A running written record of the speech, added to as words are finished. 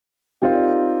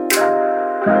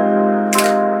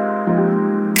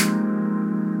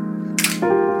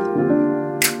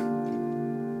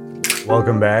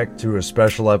Welcome back to a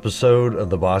special episode of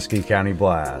the Bosque County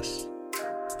Blast.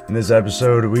 In this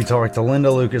episode, we talked to Linda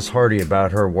Lucas Hardy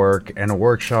about her work and a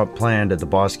workshop planned at the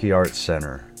Bosque Arts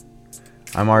Center.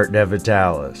 I'm Art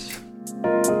DeVitalis.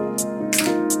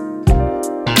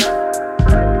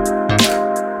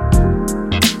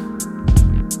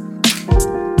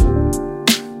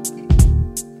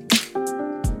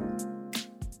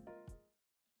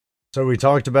 So we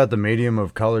talked about the medium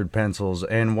of colored pencils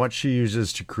and what she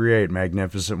uses to create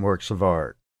magnificent works of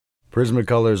art.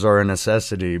 Prismacolors are a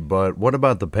necessity, but what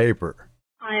about the paper?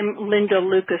 I'm Linda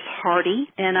Lucas Hardy,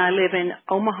 and I live in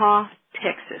Omaha,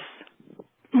 Texas.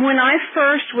 When I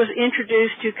first was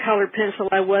introduced to colored pencil,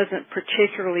 I wasn't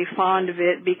particularly fond of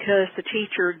it because the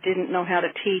teacher didn't know how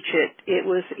to teach it. It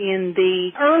was in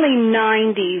the early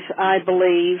 90s, I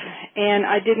believe, and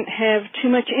I didn't have too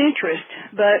much interest,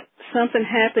 but something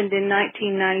happened in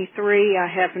 1993. I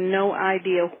have no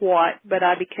idea what, but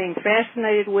I became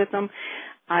fascinated with them.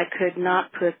 I could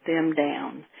not put them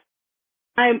down.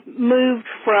 I moved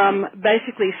from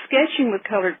basically sketching with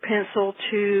colored pencil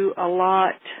to a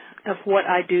lot of what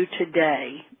I do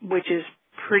today, which is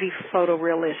pretty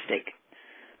photorealistic.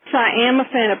 So I am a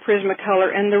fan of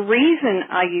Prismacolor, and the reason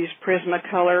I use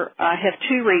Prismacolor, I have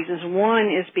two reasons. One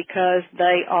is because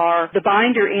the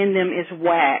binder in them is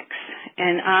wax,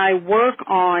 and I work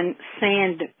on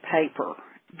sandpaper.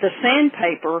 The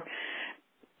sandpaper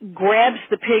grabs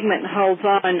the pigment and holds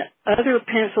on. Other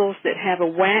pencils that have a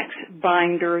wax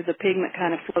binder, the pigment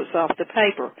kind of floats off the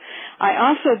paper. I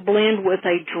also blend with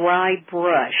a dry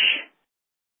brush.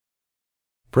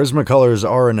 Prismacolors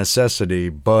are a necessity,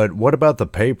 but what about the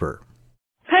paper?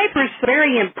 Paper is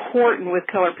very important with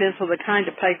colored pencil, the kind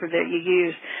of paper that you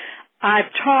use.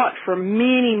 I've taught for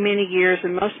many, many years,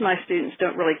 and most of my students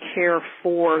don't really care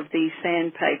for the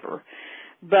sandpaper.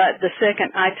 But the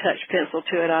second I touched pencil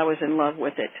to it, I was in love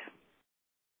with it.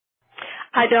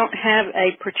 I don't have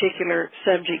a particular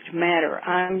subject matter.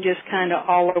 I'm just kind of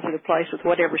all over the place with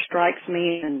whatever strikes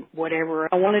me and whatever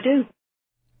I want to do.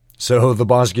 So the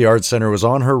Bosque Arts Center was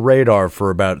on her radar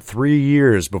for about 3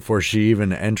 years before she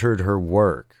even entered her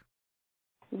work.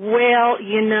 Well,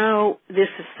 this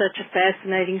is such a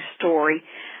fascinating story.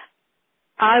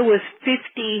 I was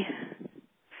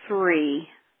 53,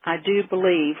 I do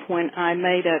believe, when I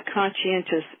made a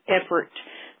conscientious effort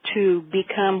to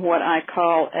become what I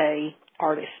call a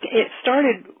artist. It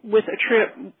started with a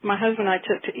trip my husband and I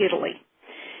took to Italy.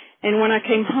 And when I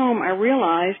came home, I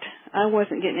realized I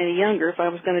wasn't getting any younger. If I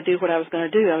was going to do what I was going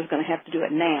to do, I was going to have to do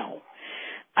it now.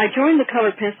 I joined the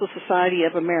Colored Pencil Society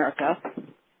of America,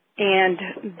 and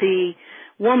the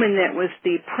woman that was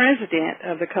the president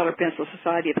of the Colored Pencil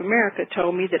Society of America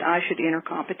told me that I should enter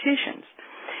competitions.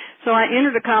 So I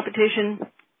entered a competition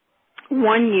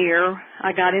 1 year.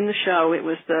 I got in the show. It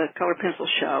was the Colored Pencil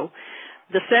Show.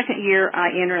 The second year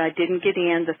I entered, I didn't get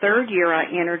in. The third year I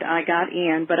entered, I got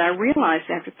in. But I realized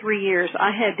after 3 years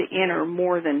I had to enter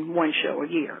more than one show a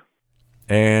year.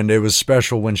 And it was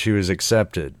special when she was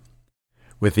accepted.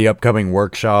 With the upcoming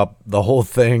workshop, the whole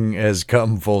thing has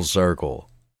come full circle.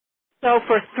 So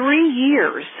for 3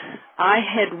 years, I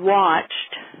had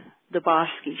watched the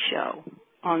Bosque show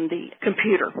on the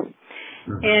computer.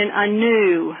 And I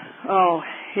knew,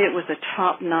 it was a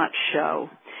top-notch show.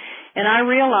 And I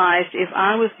realized if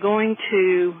I was going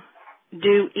to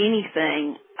do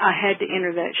anything, I had to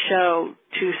enter that show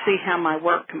to see how my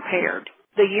work compared.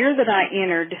 The year that I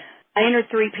entered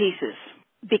 3 pieces.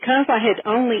 Because I had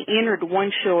only entered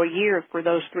one show a year for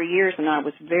those 3 years, and I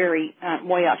was very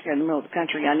way out here in the middle of the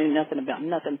country, I knew nothing about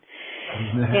nothing.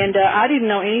 And I didn't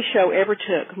know any show ever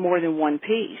took more than one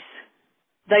piece.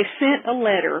 They sent a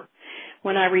letter.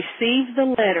 When I received the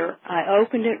letter, I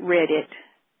opened it, read it,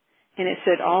 and it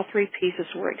said all 3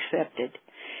 pieces were accepted.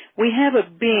 We have a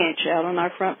bench out on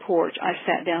our front porch. I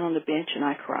sat down on the bench and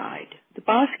I cried. The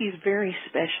Bosque is very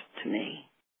special to me.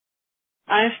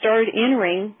 I started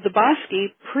entering the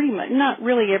Bosque pretty much, not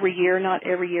really every year. Not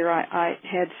every year I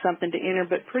had something to enter,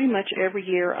 but pretty much every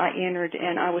year I entered,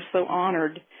 and I was so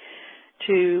honored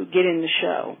to get in the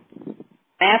show.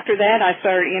 After that, I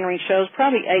started entering shows,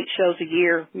 probably 8 shows a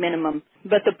year minimum.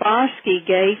 But the Bosque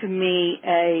gave me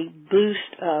a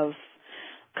boost of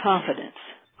confidence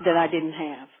that I didn't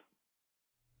have.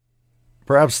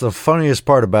 Perhaps the funniest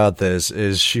part about this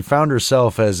is she found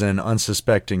herself as an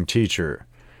unsuspecting teacher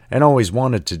and always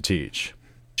wanted to teach.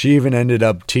 She even ended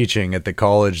up teaching at the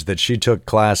college that she took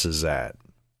classes at.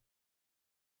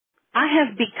 I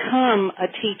have become a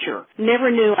teacher.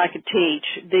 Never knew I could teach.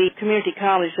 The community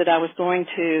college that I was going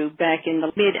to back in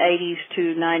the mid-'80s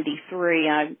to 93,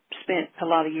 I spent a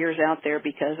lot of years out there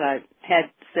because I had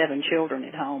 7 children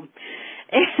at home.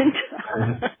 And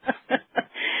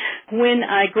when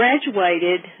I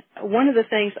graduated, one of the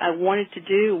things I wanted to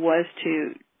do was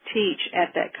to teach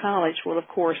at that college. Well, of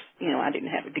course, I didn't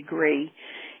have a degree,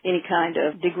 any kind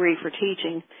of degree for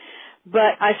teaching.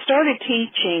 But I started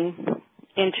teaching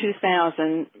in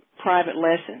 2000 private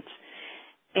lessons,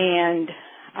 and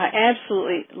I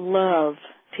absolutely love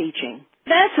teaching.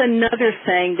 That's another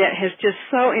thing that has just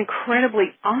so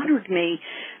incredibly honored me.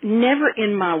 Never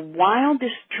in my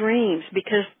wildest dreams,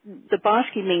 because the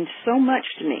Bosque means so much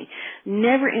to me,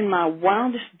 never in my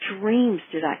wildest dreams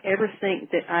did I ever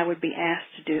think that I would be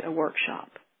asked to do a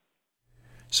workshop.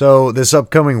 So this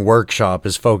upcoming workshop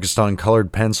is focused on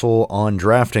colored pencil on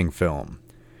drafting film.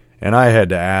 And I had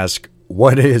to ask,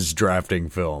 what is drafting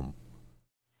film?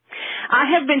 I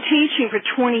have been teaching for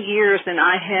 20 years, and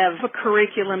I have a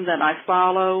curriculum that I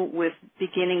follow with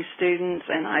beginning students,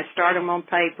 and I start them on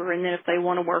paper, and then if they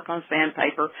want to work on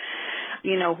sandpaper,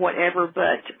 whatever,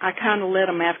 but I kind of let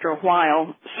them after a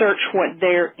while search what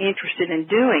they're interested in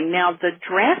doing. Now, the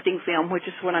drafting film, which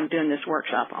is what I'm doing this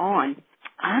workshop on,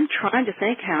 I'm trying to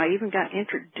think how I even got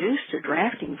introduced to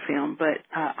drafting film, but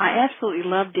I absolutely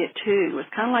loved it too. It was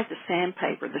kind of like the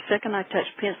sandpaper. The second I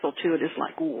touched pencil to it, it's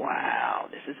like, wow,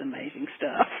 this is amazing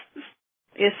stuff.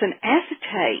 It's an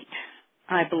acetate,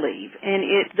 I believe, and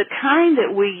the kind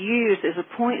that we use is a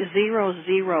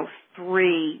 .003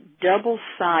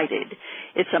 double-sided.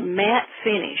 It's a matte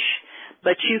finish,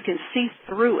 but you can see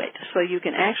through it, so you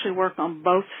can actually work on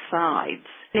both sides.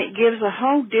 And it gives a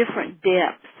whole different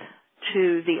depth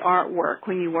to the artwork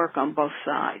when you work on both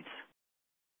sides.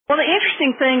 Well, the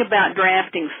interesting thing about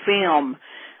drafting film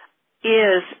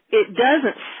is it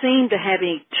doesn't seem to have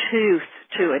any tooth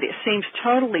to it. It seems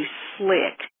totally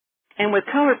slick. And with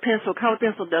colored pencil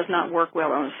does not work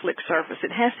well on a slick surface.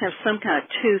 It has to have some kind of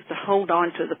tooth to hold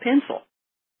on to the pencil.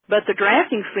 But the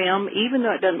drafting film, even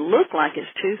though it doesn't look like it's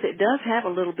tooth, it does have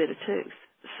a little bit of tooth.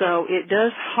 So it does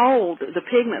hold the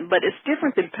pigment, but it's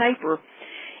different than paper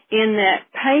in that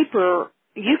paper,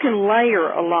 you can layer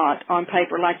a lot on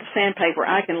paper. Like the sandpaper,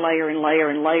 I can layer and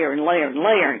layer and layer and layer and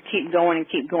layer and keep going and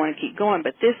keep going and keep going,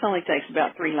 but this only takes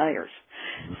about 3 layers.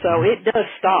 So it does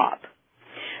stop.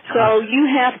 So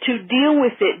you have to deal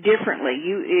with it differently.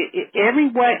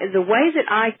 The way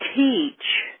that I teach,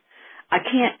 I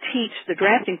can't teach the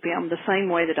drafting film the same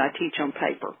way that I teach on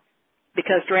paper,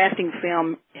 because drafting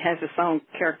film has its own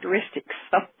characteristics.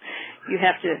 So you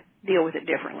have to deal with it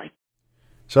differently.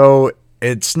 So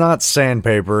it's not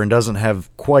sandpaper and doesn't have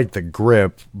quite the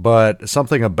grip, but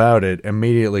something about it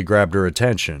immediately grabbed her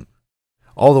attention.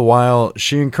 All the while,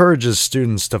 she encourages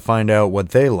students to find out what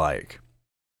they like.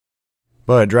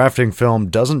 But drafting film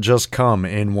doesn't just come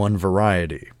in one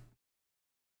variety.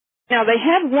 Now, they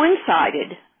have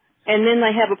one-sided, and then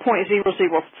they have a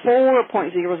 .004, a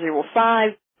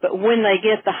 .005, but when they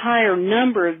get the higher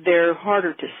number, they're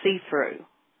harder to see through.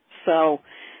 So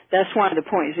that's why the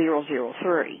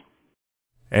 .003.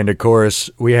 And of course,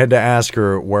 we had to ask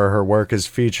her where her work is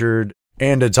featured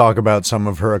and to talk about some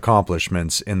of her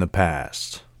accomplishments in the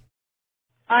past.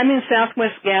 I'm in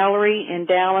Southwest Gallery in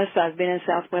Dallas. I've been in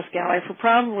Southwest Gallery for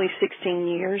probably 16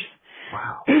 years.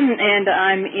 Wow. And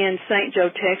I'm in St. Joe,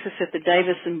 Texas at the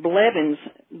Davis and Blevins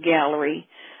Gallery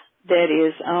that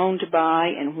is owned by,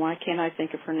 and why can't I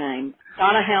think of her name,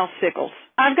 Donna Howe Sickles.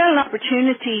 I've got an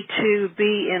opportunity to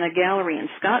be in a gallery in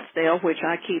Scottsdale, which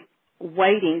I keep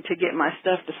waiting to get my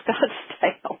stuff to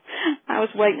Scottsdale. I was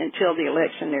waiting until the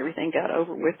election and everything got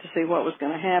over with to see what was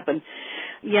going to happen.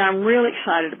 Yeah, I'm really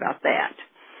excited about that.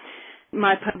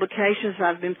 My publications,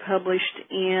 I've been published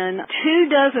in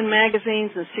 24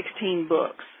 magazines and 16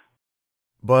 books.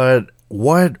 But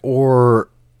what or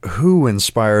who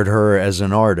inspired her as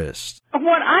an artist?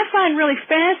 What I find really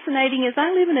fascinating is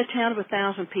I live in a town of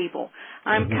 1,000 people.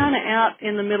 I'm kind of out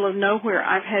in the middle of nowhere.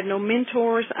 I've had no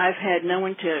mentors. I've had no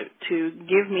one to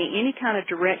give me any kind of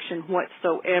direction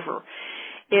whatsoever.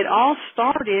 It all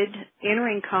started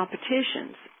entering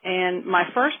competitions. And my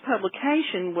first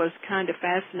publication was kind of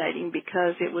fascinating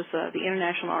because it was the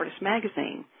International Artist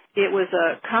Magazine. It was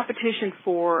a competition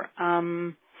for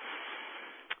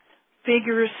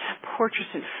figures, portraits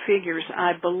and figures,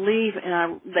 I believe,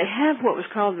 and they have what was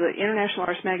called the International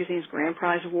Artist Magazine's Grand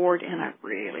Prize Award, and I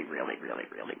really, really, really,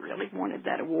 really, really wanted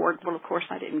that award. Well, of course,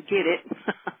 I didn't get it,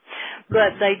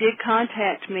 but they did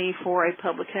contact me for a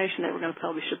publication. They were going to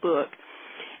publish a book.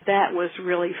 That was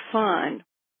really fun.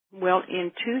 Well,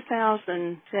 in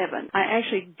 2007, I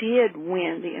actually did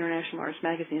win the International Artist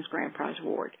Magazine's Grand Prize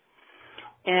Award.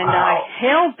 And wow. I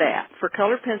held that, for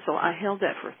colored pencil, I held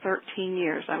that for 13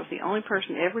 years. I was the only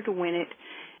person ever to win it,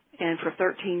 and for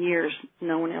 13 years,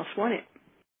 no one else won it.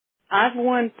 I've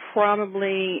won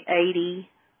probably 80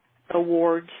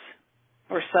 awards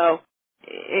or so.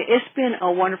 It's been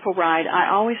a wonderful ride. I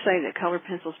always say that colored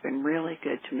pencil's been really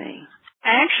good to me.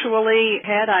 Actually,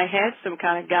 had I had some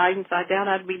kind of guidance, I doubt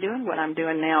I'd be doing what I'm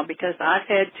doing now, because I've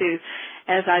had to,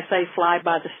 as I say, fly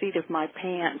by the seat of my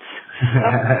pants.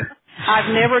 I've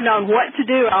never known what to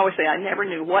do. I always say I never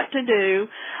knew what to do,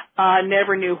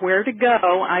 never knew where to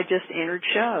go. I just entered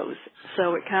shows.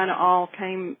 So it kind of all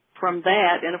came from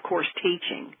that, and of course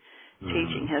teaching.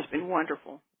 Teaching has been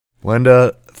wonderful.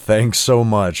 Linda, thanks so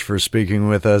much for speaking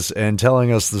with us and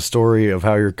telling us the story of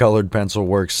how your colored pencil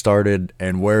work started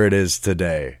and where it is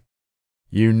today.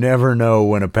 You never know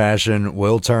when a passion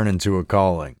will turn into a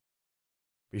calling.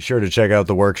 Be sure to check out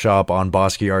the workshop on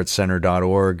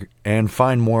BoskeArtsCenter.org and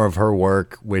find more of her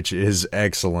work, which is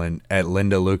excellent, at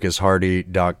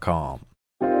LindaLucasHardy.com.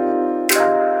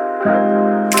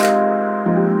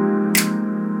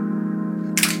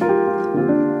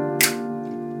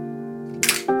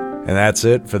 And that's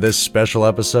it for this special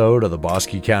episode of the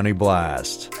Bosque County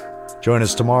Blast. Join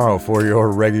us tomorrow for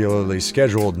your regularly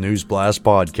scheduled News Blast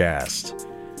podcast.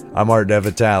 I'm Art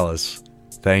DeVitalis.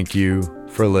 Thank you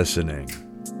for listening.